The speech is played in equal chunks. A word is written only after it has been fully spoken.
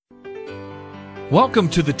Welcome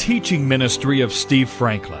to the teaching ministry of Steve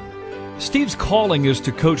Franklin. Steve's calling is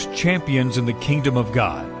to coach champions in the kingdom of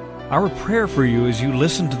God. Our prayer for you as you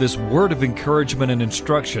listen to this word of encouragement and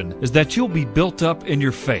instruction is that you'll be built up in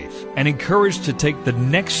your faith and encouraged to take the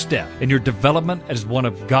next step in your development as one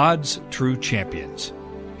of God's true champions.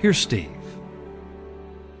 Here's Steve.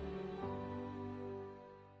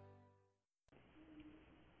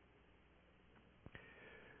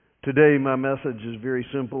 Today my message is very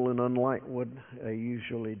simple and unlike what I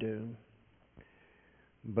usually do.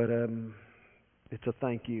 But it's a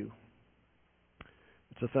thank you.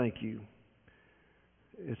 It's a thank you.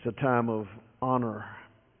 It's a time of honor,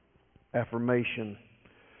 affirmation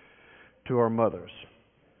to our mothers.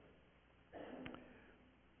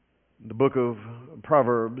 The book of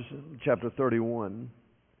Proverbs, chapter 31,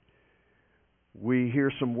 we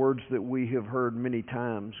hear some words that we have heard many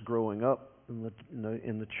times growing up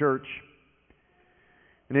in the church,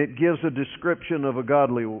 and it gives a description of a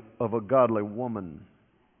godly woman.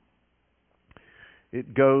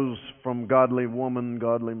 It goes from godly woman,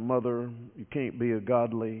 godly mother. You can't be a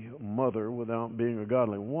godly mother without being a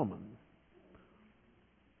godly woman.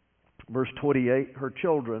 Verse 28, her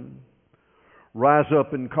children rise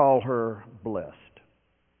up and call her blessed.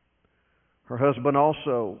 Her husband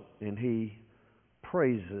also, and he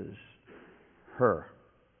praises her.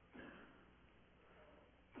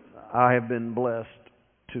 I have been blessed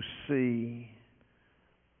to see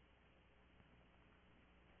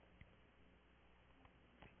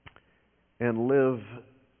and live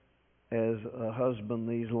as a husband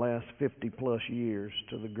these last 50 plus years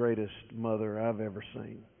to the greatest mother I've ever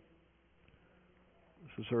seen.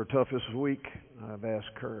 This is her toughest week. I've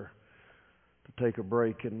asked her to take a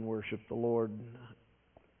break and worship the Lord and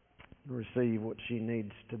receive what she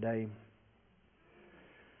needs today.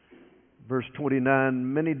 Verse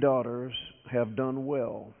 29, many daughters have done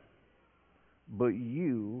well, but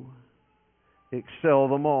you excel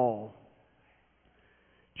them all.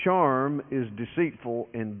 Charm is deceitful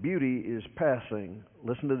and beauty is passing.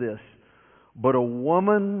 Listen to this. But a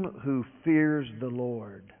woman who fears the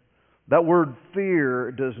Lord. That word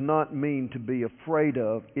fear does not mean to be afraid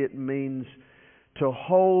of. It means to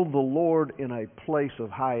hold the Lord in a place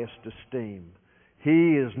of highest esteem.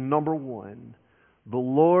 He is number one. The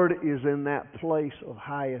Lord is in that place of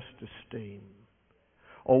highest esteem.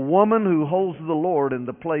 A woman who holds the Lord in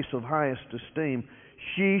the place of highest esteem,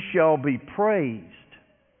 she shall be praised.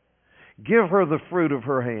 Give her the fruit of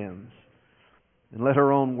her hands, and let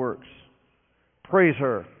her own works praise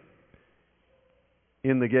her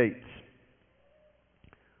in the gates.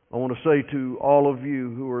 I want to say to all of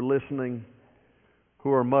you who are listening,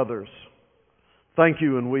 who are mothers, thank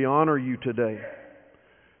you, and we honor you today.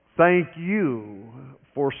 Thank you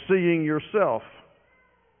for seeing yourself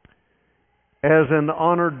as an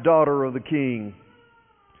honored daughter of the King.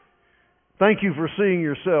 Thank you for seeing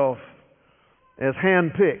yourself as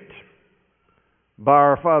handpicked by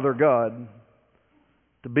our Father God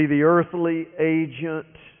to be the earthly agent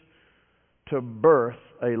to birth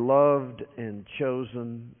a loved and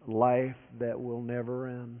chosen life that will never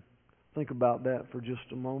end. Think about that for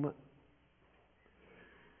just a moment.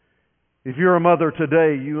 If you're a mother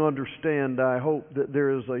today, you understand, I hope, that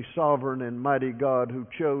there is a sovereign and mighty God who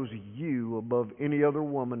chose you above any other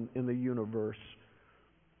woman in the universe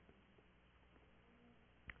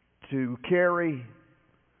to carry,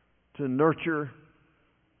 to nurture,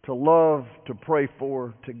 to love, to pray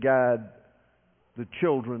for, to guide the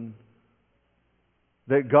children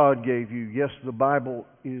that God gave you. Yes, the Bible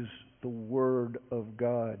is the Word of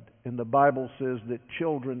God, and the Bible says that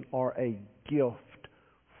children are a gift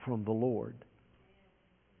from the Lord.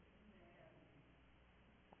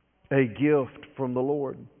 A gift from the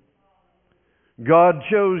Lord. God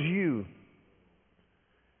chose you,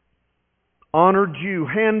 honored you,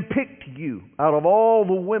 handpicked you out of all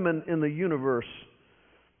the women in the universe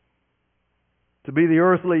to be the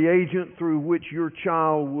earthly agent through which your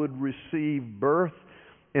child would receive birth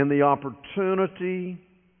and the opportunity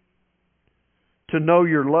to know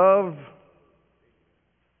your love,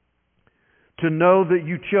 to know that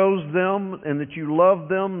you chose them and that you love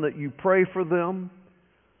them, that you pray for them.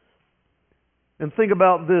 And think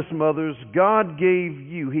about this, mothers. God gave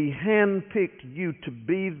you, He handpicked you to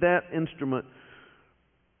be that instrument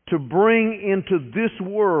to bring into this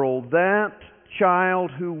world that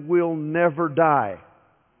child who will never die,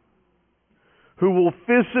 who will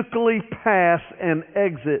physically pass and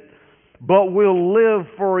exit, but will live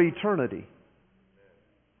for eternity.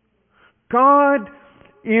 God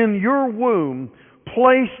in your womb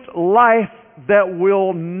placed life that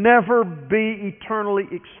will never be eternally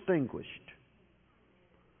extinguished.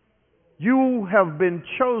 You have been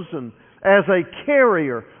chosen as a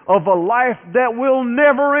carrier of a life that will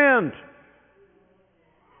never end.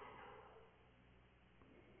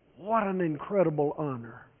 What an incredible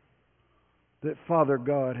honor that Father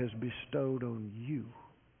God has bestowed on you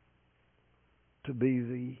to be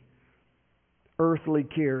the earthly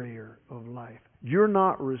carrier of life. You're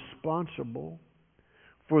not responsible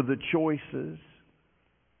for the choices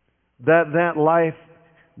that life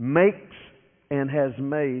makes and has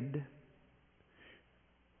made.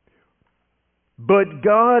 But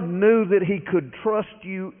God knew that He could trust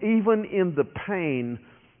you even in the pain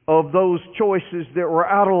of those choices that were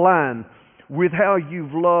out of line with how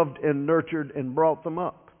you've loved and nurtured and brought them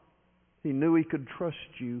up. He knew He could trust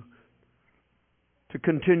you to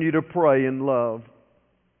continue to pray in love,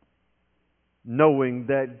 knowing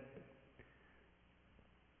that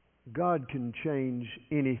God can change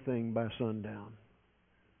anything by sundown.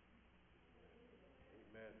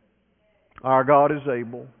 Our God is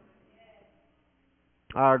able.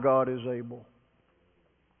 Our God is able.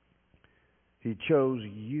 He chose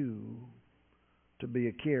you to be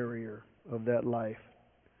a carrier of that life.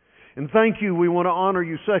 And thank you. We want to honor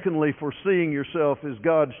you, secondly, for seeing yourself as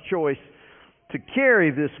God's choice to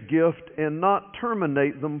carry this gift and not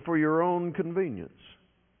terminate them for your own convenience.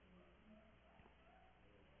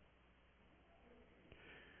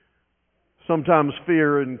 Sometimes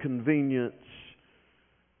fear and convenience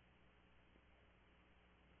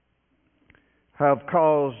have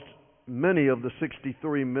caused many of the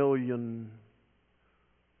 63 million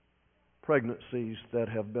pregnancies that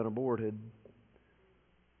have been aborted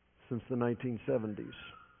since the 1970s.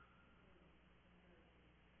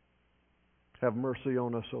 Have mercy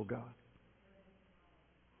on us, O God.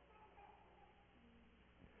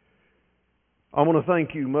 I want to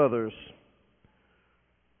thank you, mothers.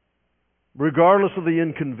 Regardless of the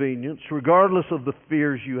inconvenience, regardless of the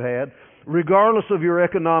fears you had, regardless of your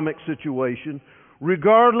economic situation,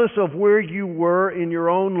 regardless of where you were in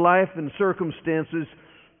your own life and circumstances,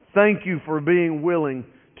 thank you for being willing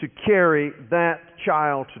to carry that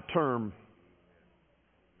child to term.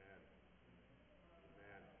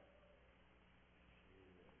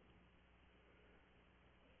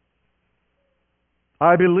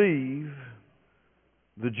 I believe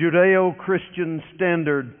the Judeo-Christian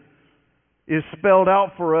standard is spelled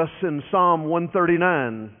out for us in Psalm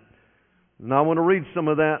 139. And I want to read some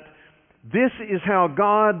of that. This is how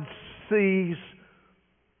God sees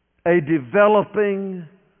a developing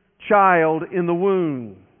child in the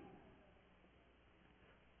womb.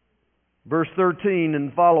 Verse 13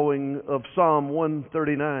 and following of Psalm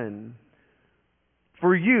 139.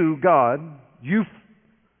 For you, God,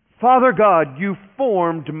 Father God, you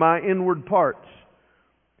formed my inward parts.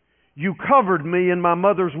 You covered me in my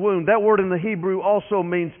mother's womb. That word in the Hebrew also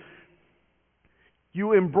means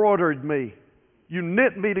you embroidered me. You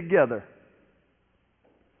knit me together.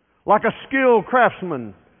 Like a skilled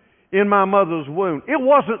craftsman in my mother's womb. It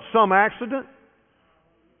wasn't some accident.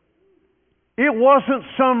 It wasn't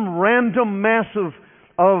some random mass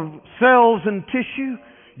of cells and tissue.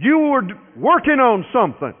 You were working on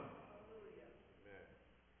something.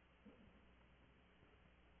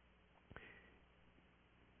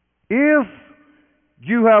 If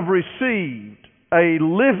you have received a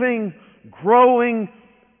living, growing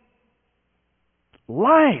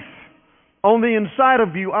life on the inside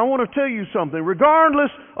of you, I want to tell you something. Regardless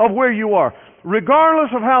of where you are,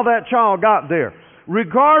 regardless of how that child got there,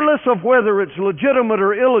 regardless of whether it's legitimate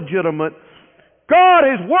or illegitimate, God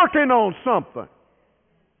is working on something.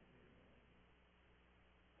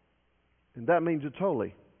 And that means it's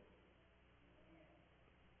holy.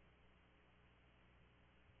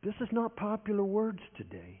 This is not popular words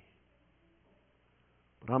today.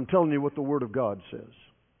 But I'm telling you what the Word of God says.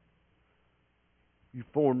 You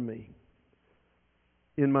formed me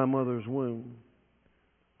in my mother's womb.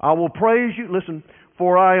 I will praise you. Listen,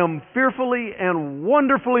 for I am fearfully and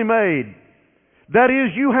wonderfully made. That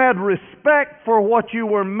is, you had respect for what you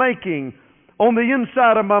were making on the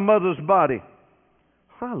inside of my mother's body.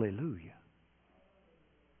 Hallelujah.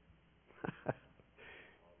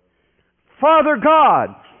 Father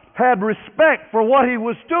God had respect for what He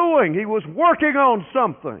was doing. He was working on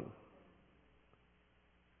something.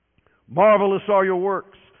 Marvelous are your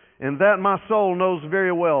works, and that my soul knows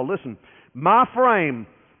very well. Listen, my frame,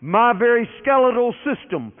 my very skeletal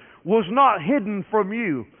system was not hidden from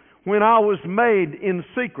you when I was made in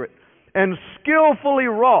secret and skillfully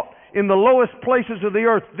wrought in the lowest places of the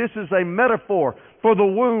earth. This is a metaphor for the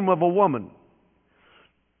womb of a woman.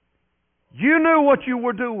 You knew what you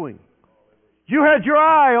were doing. You had your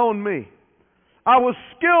eye on me. I was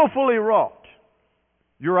skillfully wrought.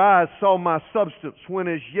 Your eyes saw my substance when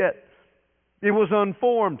as yet it was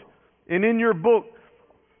unformed. And in your book,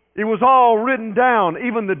 it was all written down,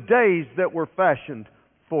 even the days that were fashioned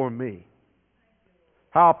for me.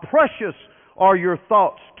 How precious are your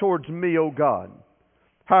thoughts towards me, O God.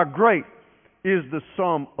 How great is the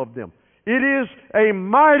sum of them. It is a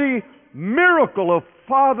mighty miracle of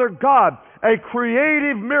Father God, a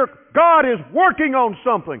creative miracle. God is working on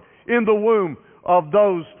something in the womb of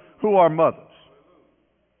those who are mothers.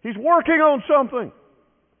 He's working on something.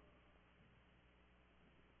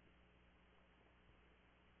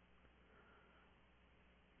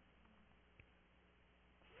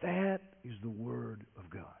 That is the Word of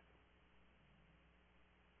God.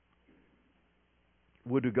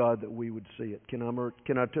 Would to God that we would see it. Can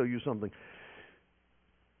I tell you something?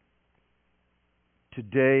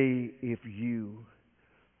 Today, if you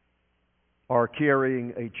are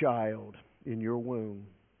carrying a child in your womb,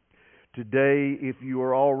 today, if you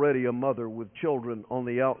are already a mother with children on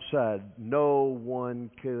the outside, no one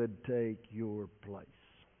could take your place.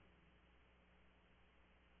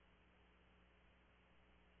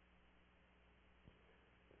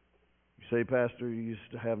 You say, Pastor, you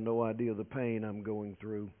used to have no idea the pain I'm going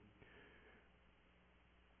through.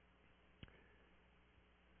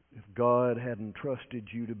 If God hadn't trusted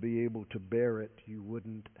you to be able to bear it, you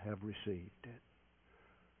wouldn't have received it.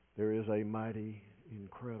 There is a mighty,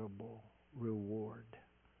 incredible reward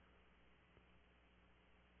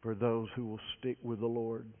for those who will stick with the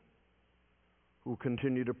Lord, who will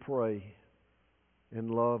continue to pray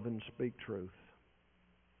and love and speak truth.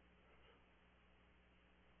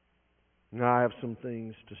 Now, I have some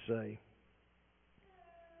things to say.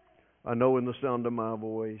 I know in the sound of my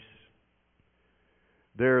voice,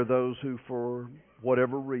 there are those who, for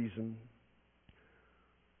whatever reason,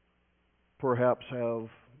 perhaps have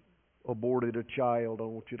aborted a child. I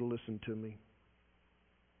want you to listen to me.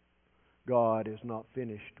 God is not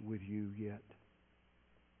finished with you yet.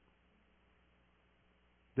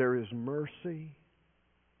 There is mercy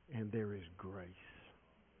and there is grace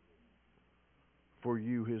for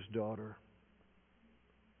you, His daughter.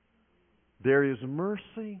 There is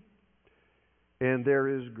mercy and there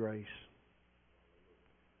is grace.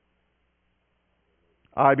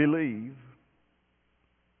 I believe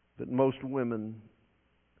that most women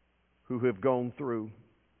who have gone through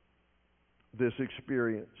this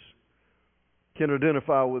experience can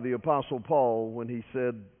identify with the Apostle Paul when he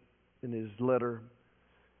said in his letter,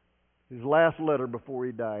 his last letter before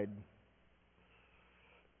he died,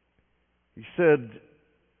 he said,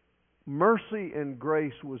 mercy and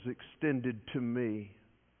grace was extended to me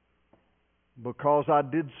because I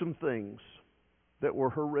did some things that were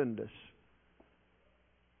horrendous.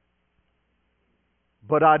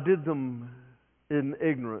 But I did them in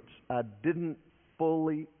ignorance. I didn't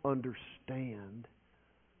fully understand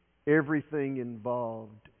everything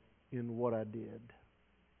involved in what I did.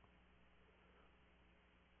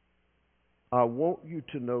 I want you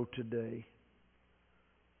to know today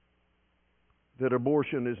that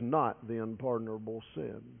abortion is not the unpardonable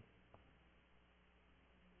sin.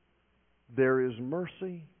 There is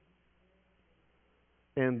mercy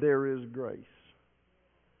and there is grace.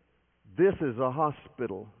 This is a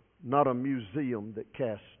hospital, not a museum that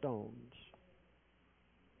casts stones.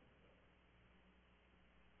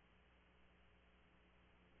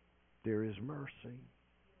 There is mercy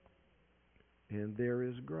and there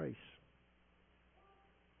is grace.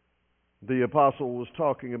 The apostle was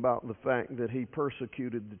talking about the fact that he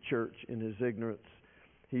persecuted the church in his ignorance.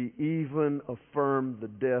 He even affirmed the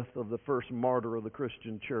death of the first martyr of the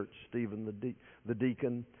Christian church, Stephen the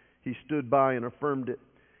deacon. He stood by and affirmed it.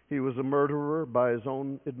 He was a murderer by his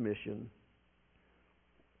own admission.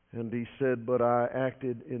 And he said, but I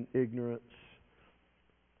acted in ignorance.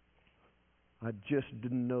 I just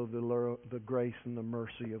didn't know the grace and the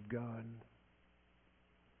mercy of God.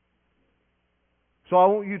 So I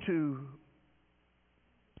want you to,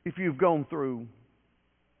 if you've gone through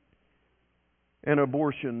an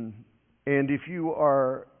abortion, and if you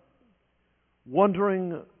are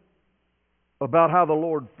wondering about how the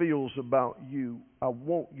Lord feels about you, I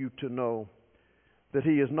want you to know that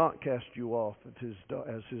He has not cast you off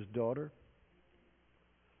as His daughter.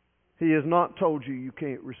 He has not told you you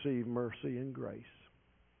can't receive mercy and grace.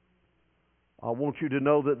 I want you to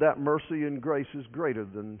know that that mercy and grace is greater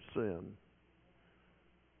than sin.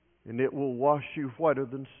 And it will wash you whiter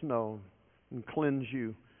than snow and cleanse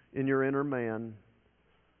you in your inner man.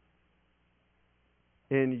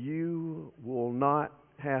 And you will not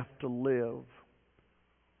have to live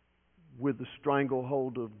with the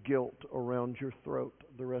stranglehold of guilt around your throat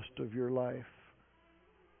the rest of your life.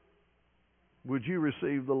 Would you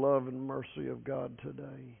receive the love and mercy of God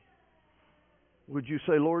today? Would you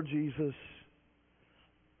say, Lord Jesus,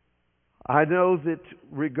 I know that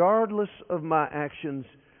regardless of my actions,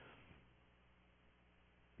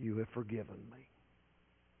 you have forgiven me.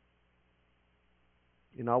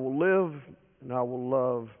 And I will live, and I will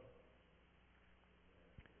love,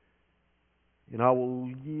 and I will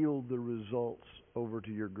yield the results over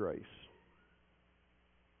to your grace.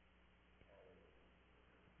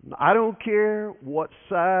 I don't care what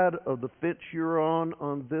side of the fence you're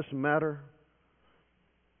on this matter.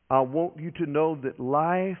 I want you to know that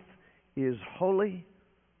life is holy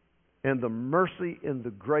and the mercy and the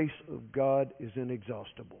grace of God is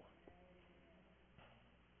inexhaustible.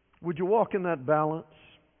 Would you walk in that balance?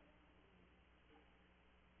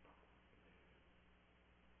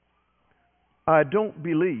 I don't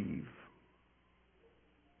believe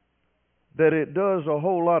that it does a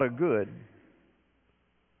whole lot of good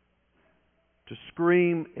to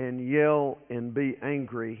scream and yell and be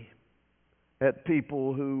angry at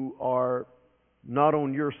people who are not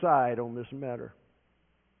on your side on this matter.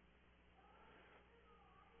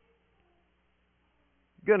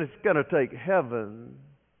 It's going to take heaven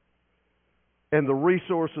and the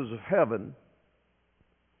resources of heaven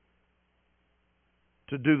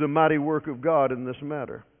to do the mighty work of God in this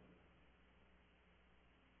matter.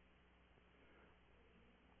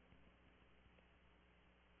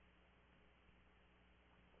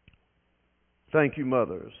 Thank you,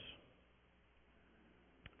 mothers,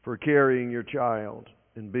 for carrying your child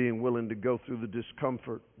and being willing to go through the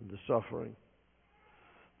discomfort and the suffering.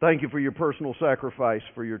 Thank you for your personal sacrifice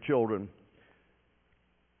for your children.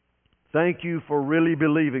 Thank you for really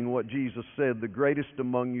believing what Jesus said, the greatest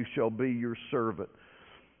among you shall be your servant.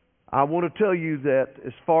 I want to tell you that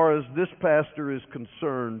as far as this pastor is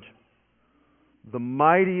concerned, the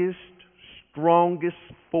mightiest, strongest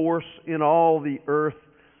force in all the earth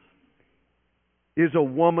is a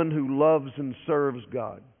woman who loves and serves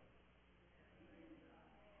God.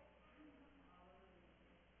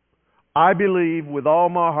 I believe with all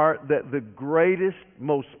my heart that the greatest,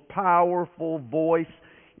 most powerful voice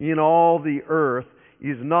in all the earth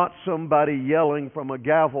is not somebody yelling from a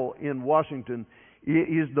gavel in Washington. It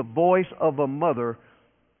is the voice of a mother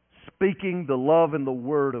speaking the love and the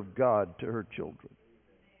word of God to her children.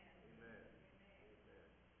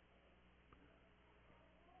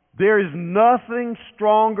 There is nothing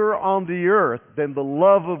stronger on the earth than the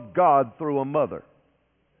love of God through a mother.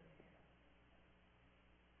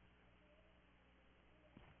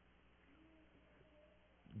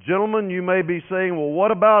 Gentlemen, you may be saying, well,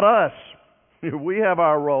 what about us? We have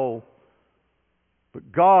our role.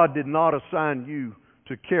 But God did not assign you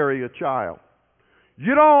to carry a child.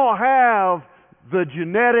 You don't have the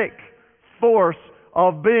genetic force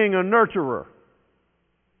of being a nurturer.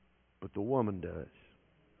 But the woman does.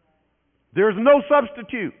 There's no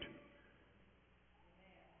substitute.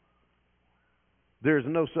 There's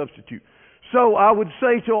no substitute. So I would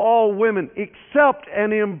say to all women, accept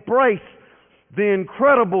and embrace the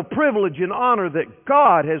incredible privilege and honor that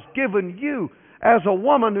God has given you as a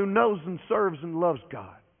woman who knows and serves and loves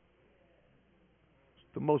God.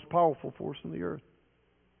 It's the most powerful force in the earth.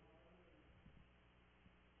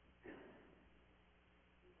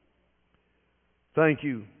 Thank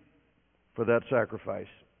you for that sacrifice.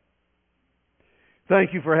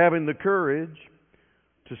 Thank you for having the courage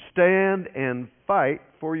to stand and fight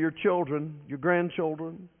for your children, your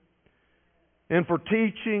grandchildren, and for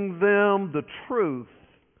teaching them the truth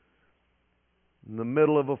in the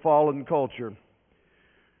middle of a fallen culture.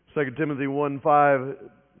 2 Timothy 1:5,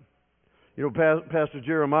 Pastor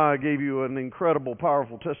Jeremiah gave you an incredible,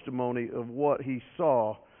 powerful testimony of what he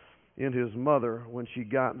saw in his mother when she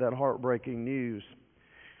got that heartbreaking news.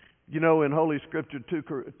 In Holy Scripture,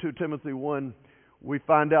 2 Timothy 1, we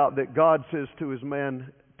find out that God says to his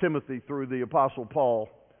man Timothy through the Apostle Paul.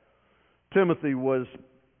 Timothy was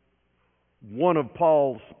one of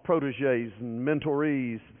Paul's proteges and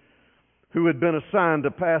mentorees who had been assigned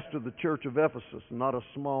to pastor the church of Ephesus, not a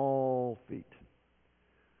small feat.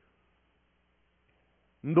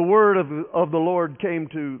 And the word of the Lord came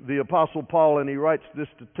to the Apostle Paul, and he writes this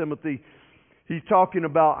to Timothy. He's talking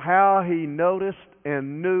about how he noticed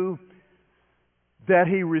and knew that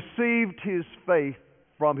he received his faith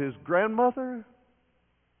from his grandmother,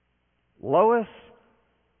 Lois,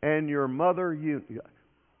 and your mother, Eunice.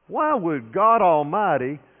 Why would God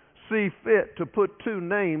Almighty see fit to put two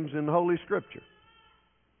names in Holy Scripture?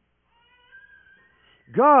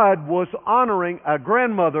 God was honoring a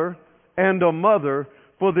grandmother and a mother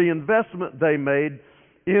for the investment they made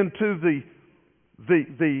into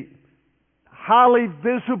the highly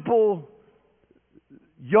visible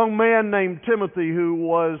young man named Timothy, who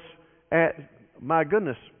was,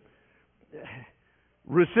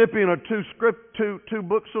 recipient of two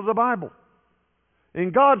books of the Bible.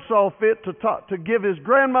 And God saw fit to give his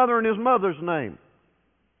grandmother and his mother's name.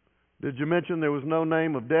 Did you mention there was no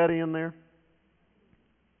name of Daddy in there?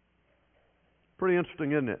 Pretty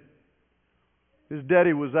interesting, isn't it? His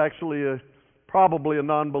daddy was actually probably a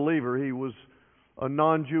non-believer. He was a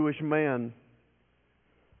non-Jewish man.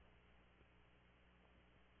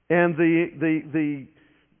 And the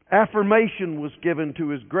affirmation was given to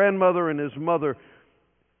his grandmother and his mother.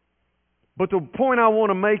 But the point I want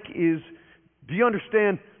to make is, do you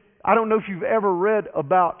understand? I don't know if you've ever read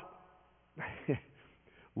about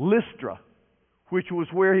Lystra, which was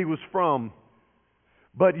where he was from.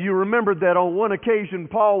 But you remember that on one occasion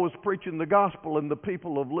Paul was preaching the gospel and the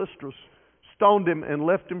people of Lystra stoned him and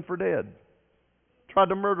left him for dead. Tried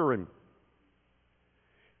to murder him.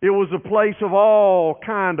 It was a place of all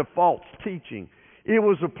kind of false teaching. It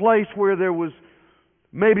was a place where there was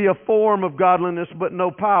maybe a form of godliness but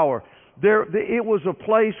no power. It was a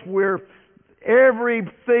place where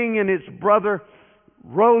everything and its brother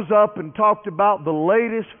rose up and talked about the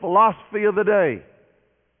latest philosophy of the day.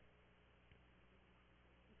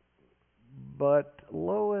 But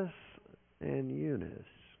Lois and Eunice,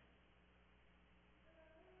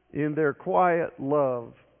 in their quiet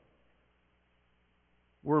love,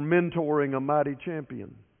 were mentoring a mighty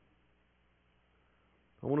champion.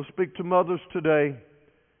 I want to speak to mothers today.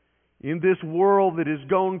 In this world that is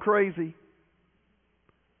gone crazy,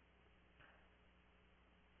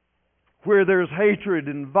 where there's hatred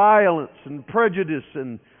and violence and prejudice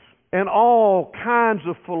and all kinds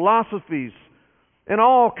of philosophies and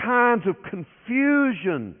all kinds of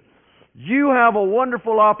confusion, you have a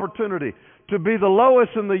wonderful opportunity to be the Lois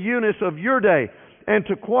and the Eunice of your day and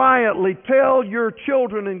to quietly tell your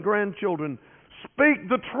children and grandchildren, speak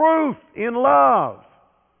the truth in love.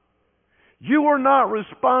 You are not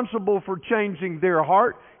responsible for changing their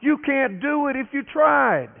heart. You can't do it if you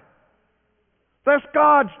tried. That's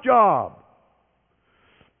God's job.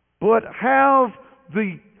 But have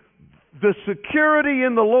the security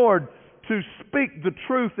in the Lord to speak the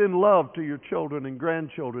truth in love to your children and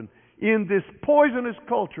grandchildren in this poisonous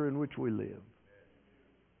culture in which we live.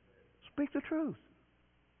 Speak the truth.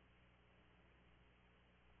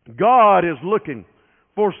 God is looking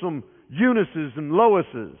for some Eunices and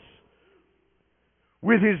Loises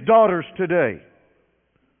with His daughters today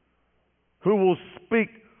who will speak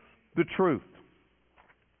the truth.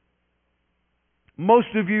 Most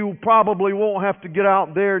of you probably won't have to get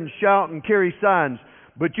out there and shout and carry signs,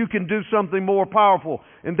 but you can do something more powerful,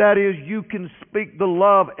 and that is you can speak the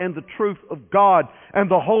love and the truth of God and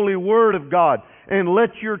the holy Word of God, and let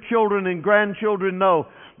your children and grandchildren know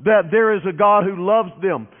that there is a God who loves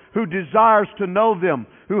them, who desires to know them,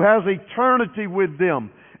 who has eternity with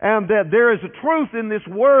them, and that there is a truth in this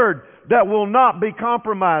Word that will not be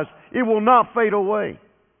compromised. It will not fade away.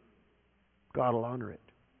 God will honor it.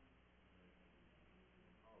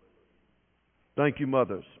 Thank you,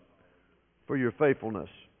 mothers, for your faithfulness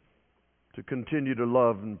to continue to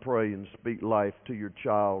love and pray and speak life to your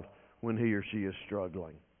child when he or she is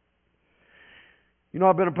struggling. You know,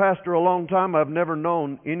 I've been a pastor a long time. I've never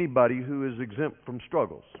known anybody who is exempt from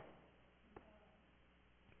struggles.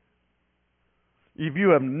 If you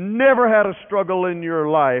have never had a struggle in your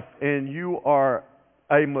life and you are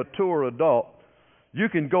a mature adult, you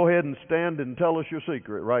can go ahead and stand and tell us your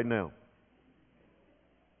secret right now.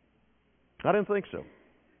 I didn't think so.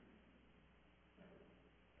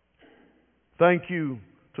 Thank you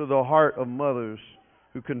to the heart of mothers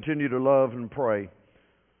who continue to love and pray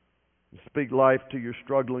and speak life to your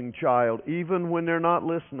struggling child, even when they're not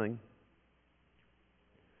listening.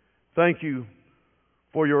 Thank you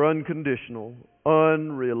for your unconditional,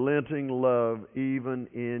 unrelenting love, even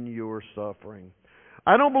in your suffering.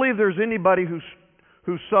 I don't believe there's anybody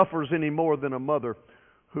who suffers any more than a mother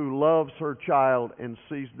who loves her child and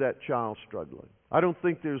sees that child struggling. I don't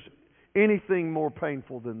think there's anything more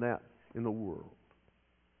painful than that in the world.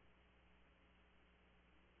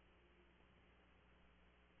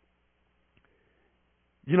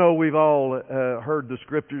 You know, we've all heard the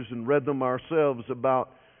scriptures and read them ourselves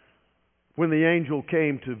about when the angel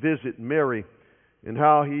came to visit Mary and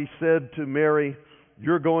how he said to Mary,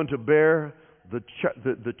 you're going to bear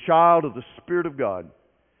the child of the Spirit of God.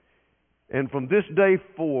 And from this day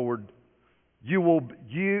forward, you will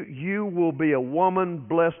be a woman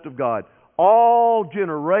blessed of God. All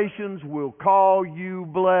generations will call you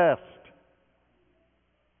blessed.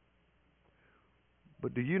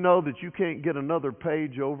 But do you know that you can't get another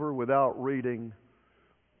page over without reading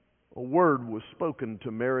a word was spoken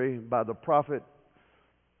to Mary by the prophet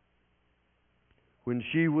when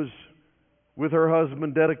she was with her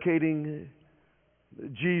husband dedicating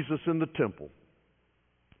Jesus in the temple.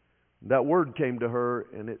 That word came to her,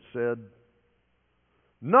 and it said,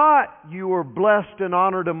 not you are blessed and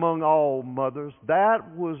honored among all mothers.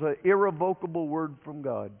 That was an irrevocable word from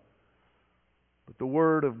God. But the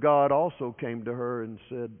word of God also came to her and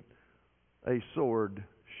said, a sword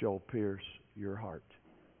shall pierce your heart.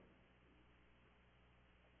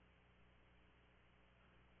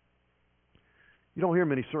 You don't hear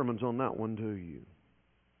many sermons on that one, do you?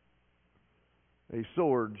 A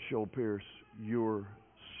sword shall pierce your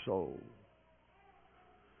soul.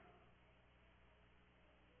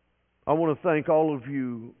 I want to thank all of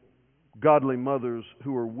you godly mothers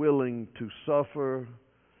who are willing to suffer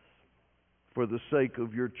for the sake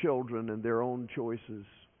of your children and their own choices.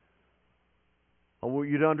 I want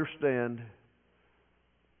you to understand,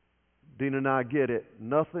 Dean and I get it,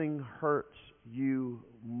 nothing hurts you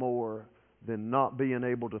more than not being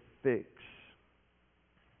able to fix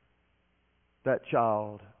that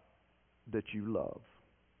child that you love.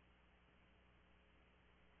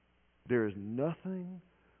 There is nothing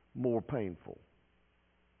more painful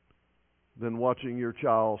than watching your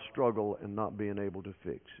child struggle and not being able to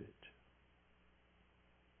fix it.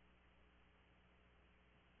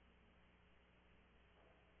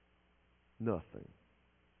 Nothing.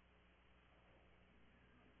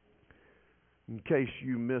 In case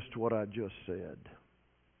you missed what I just said,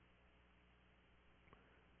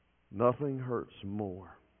 nothing hurts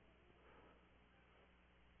more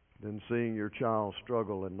than seeing your child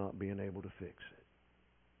struggle and not being able to fix it.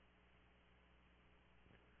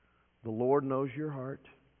 The Lord knows your heart.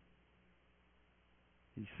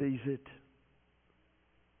 He sees it.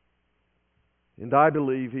 And I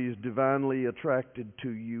believe He is divinely attracted to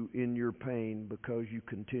you in your pain because you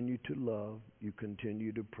continue to love, you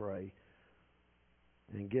continue to pray.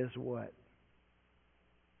 And guess what?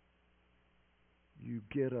 You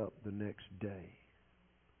get up the next day.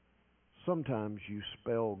 Sometimes you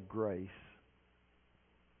spell grace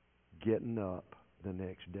getting up the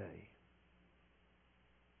next day.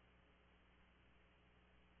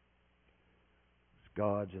 It's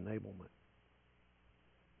God's enablement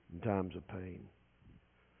in times of pain.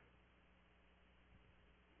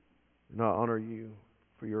 And I honor you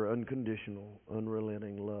for your unconditional,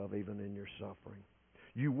 unrelenting love even in your suffering.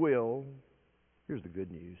 You will, here's the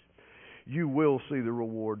good news, you will see the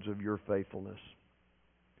rewards of your faithfulness.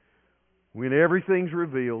 When everything's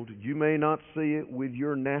revealed, you may not see it with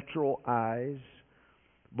your natural eyes,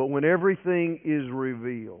 but when everything is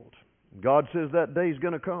revealed, God says that day is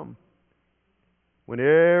going to come. When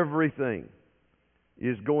everything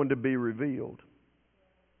is going to be revealed,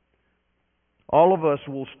 all of us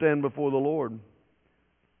will stand before the Lord,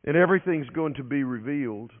 and everything's going to be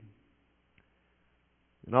revealed.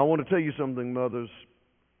 And I want to tell you something, mothers.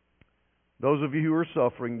 Those of you who are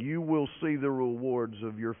suffering, you will see the rewards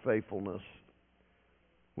of your faithfulness.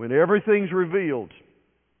 When everything's revealed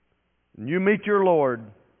and you meet your Lord,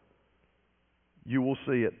 you will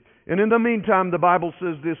see it. And in the meantime, the Bible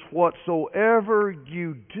says this, whatsoever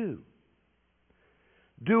you do,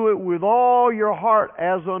 do it with all your heart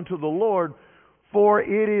as unto the Lord, for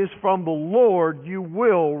it is from the Lord you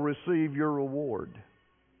will receive your reward.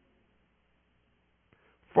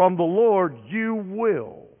 From the Lord you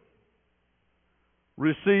will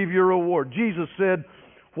receive your reward. Jesus said,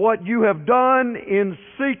 what you have done in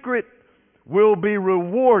secret will be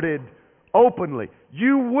rewarded openly.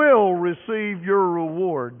 You will receive your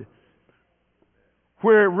reward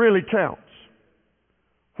where it really counts.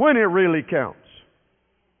 When it really counts.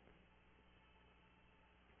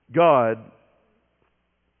 God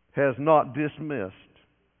has not dismissed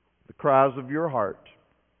the cries of your heart.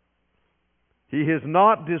 He has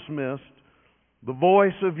not dismissed the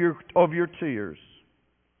voice of your tears.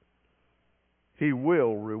 He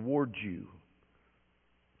will reward you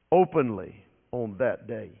openly on that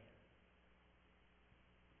day.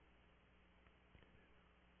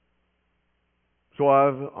 So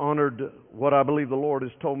I've honored what I believe the Lord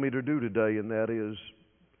has told me to do today, and that is,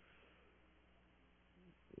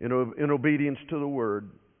 in obedience to the Word,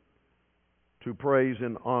 to praise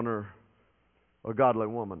and honor a godly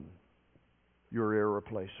woman. You're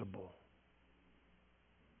irreplaceable.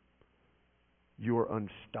 You're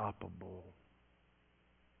unstoppable.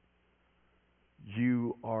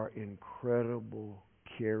 You are incredible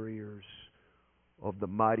carriers of the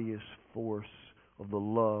mightiest force of the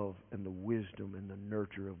love and the wisdom and the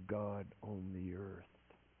nurture of God on the earth.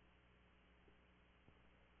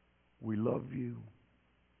 We love you.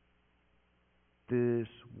 This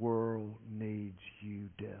world needs you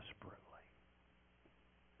desperately.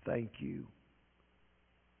 Thank you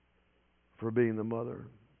for being the mother,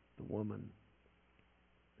 the woman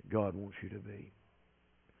that God wants you to be.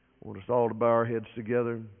 I want us all to bow our heads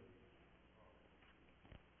together.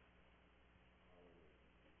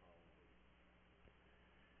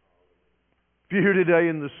 If you're here today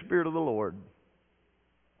and the Spirit of the Lord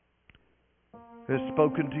has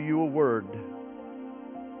spoken to you a word,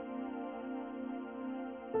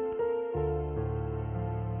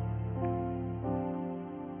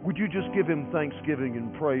 would you just give Him thanksgiving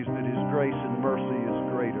and praise that His grace and mercy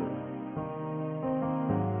is greater?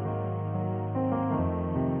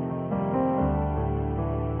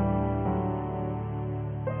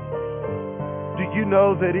 Do you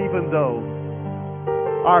know that even though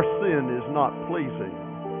our sin is not pleasing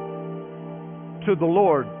to the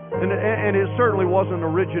Lord, and it certainly wasn't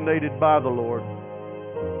originated by the Lord,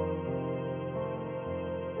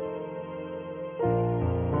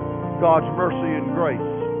 God's mercy and grace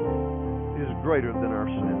is greater than our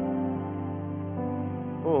sin.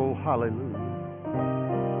 Oh, hallelujah.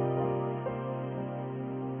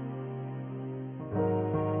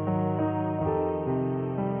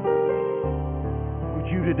 Would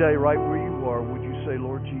you today, right where you are, would you say,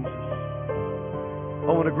 Lord Jesus,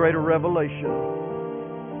 I want a greater revelation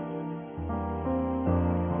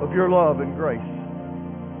of your love and grace.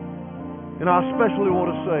 And I especially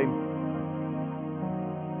want to say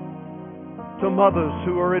to mothers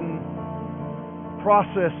who are in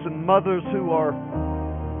process and mothers who are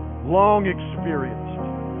long experienced,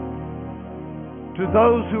 to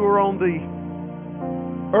those who are on the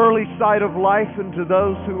early side of life and to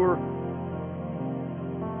those who are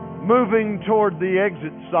moving toward the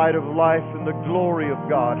exit side of life in the glory of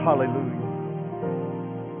God. Hallelujah.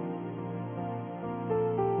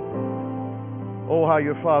 Oh, how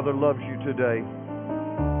your Father loves you today.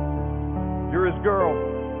 You're His girl.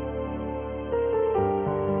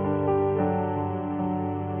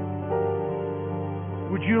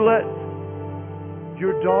 Would you let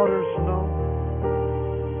your daughters know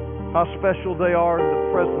how special they are in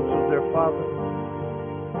the presence of their Father?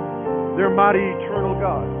 Their mighty eternal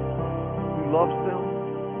God who loves them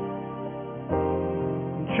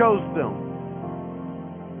and chose them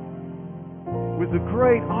with the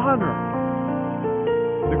great honor,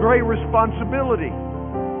 the great responsibility,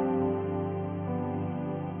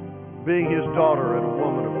 being His daughter and a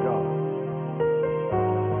woman of God.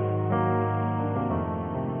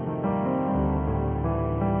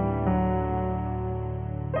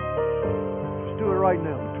 Just do it right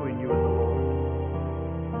now between you and the Lord.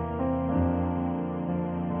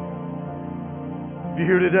 If you're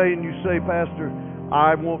here today and you say, Pastor,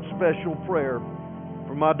 I want special prayer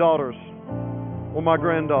for my daughters or my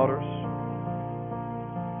granddaughters,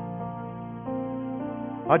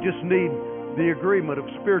 I just need the agreement of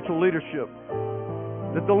spiritual leadership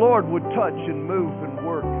that the Lord would touch and move and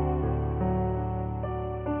work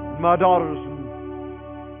in my daughters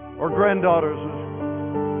or granddaughters.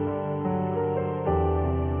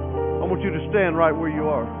 I want you to stand right where you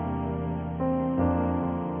are.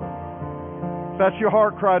 If that's your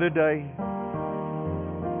heart cry today,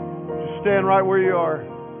 just stand right where you are.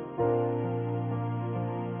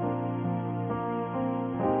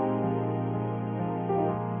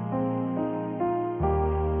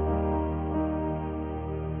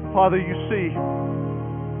 Father, you see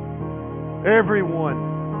everyone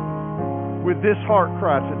with this heart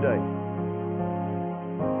cry today.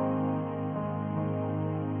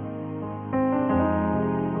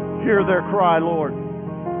 Hear their cry, Lord.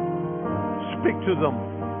 Speak to them.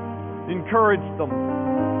 Encourage them.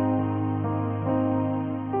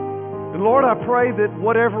 And Lord, I pray that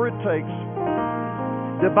whatever it takes,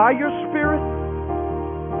 that by your Spirit,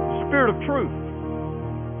 the Spirit of truth,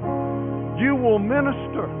 you will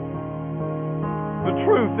minister the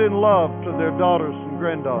truth in love to their daughters and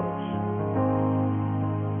granddaughters.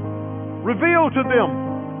 Reveal to them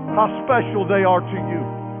how special they are to you.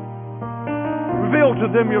 Reveal to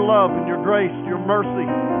them your love and your grace, your mercy.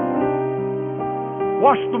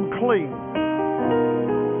 Wash them clean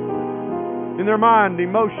in their mind,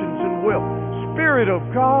 emotions, and will. Spirit of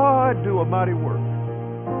God, do a mighty work.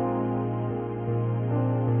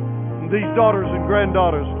 And these daughters and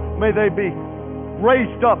granddaughters, may they be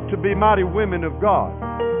raised up to be mighty women of God,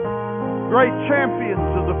 great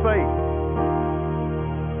champions of the faith.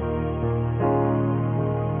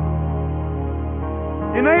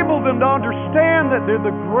 Enable them to understand that they're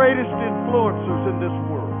the greatest influencers in this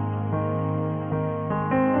world.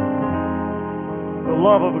 The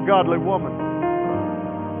love of a godly woman,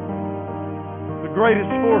 the greatest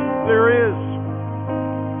force there is.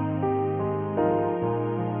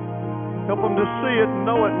 Help them to see it and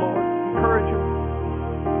know it, Lord. Encourage them.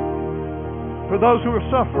 For those who are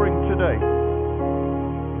suffering today,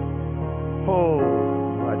 oh,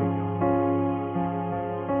 mighty God.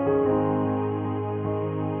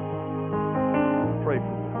 Pray for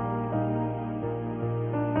them.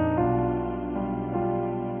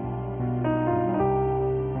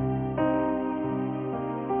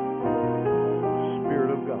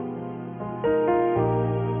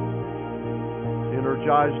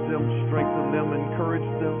 energize them, strengthen them, encourage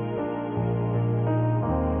them.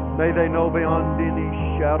 May they know beyond any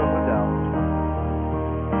shadow of a doubt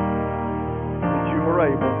that you are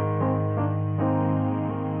able.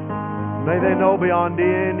 May they know beyond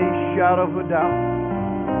any shadow of a doubt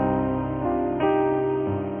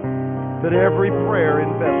that every prayer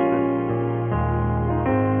invested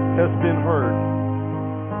has been heard,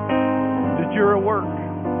 that you're at work.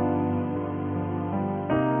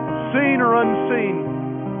 Seen or unseen,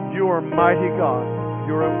 you are mighty God.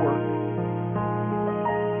 You're at work.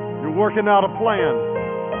 You're working out a plan.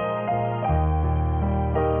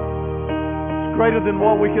 It's greater than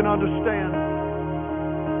what we can understand.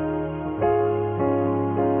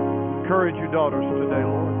 Encourage your daughters today,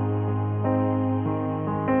 Lord.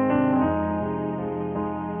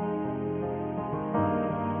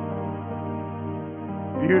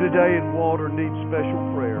 If you're here today and Walter needs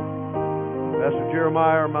special prayer, Pastor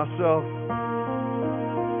Jeremiah or myself,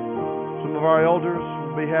 some of our elders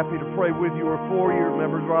will be happy to pray with you or for you,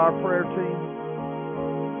 members of our prayer team.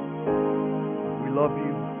 We love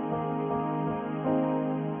you.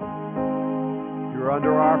 You're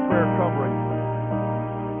under our prayer covering.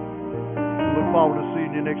 We look forward to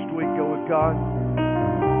seeing you next week. Go with God.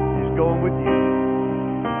 He's going with you.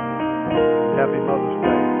 Happy Mother's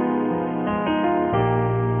Day.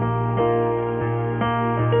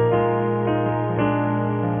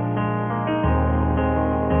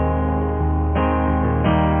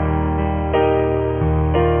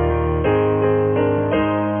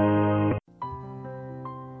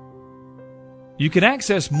 You can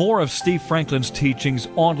access more of Steve Franklin's teachings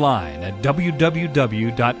online at www.sfmin.com.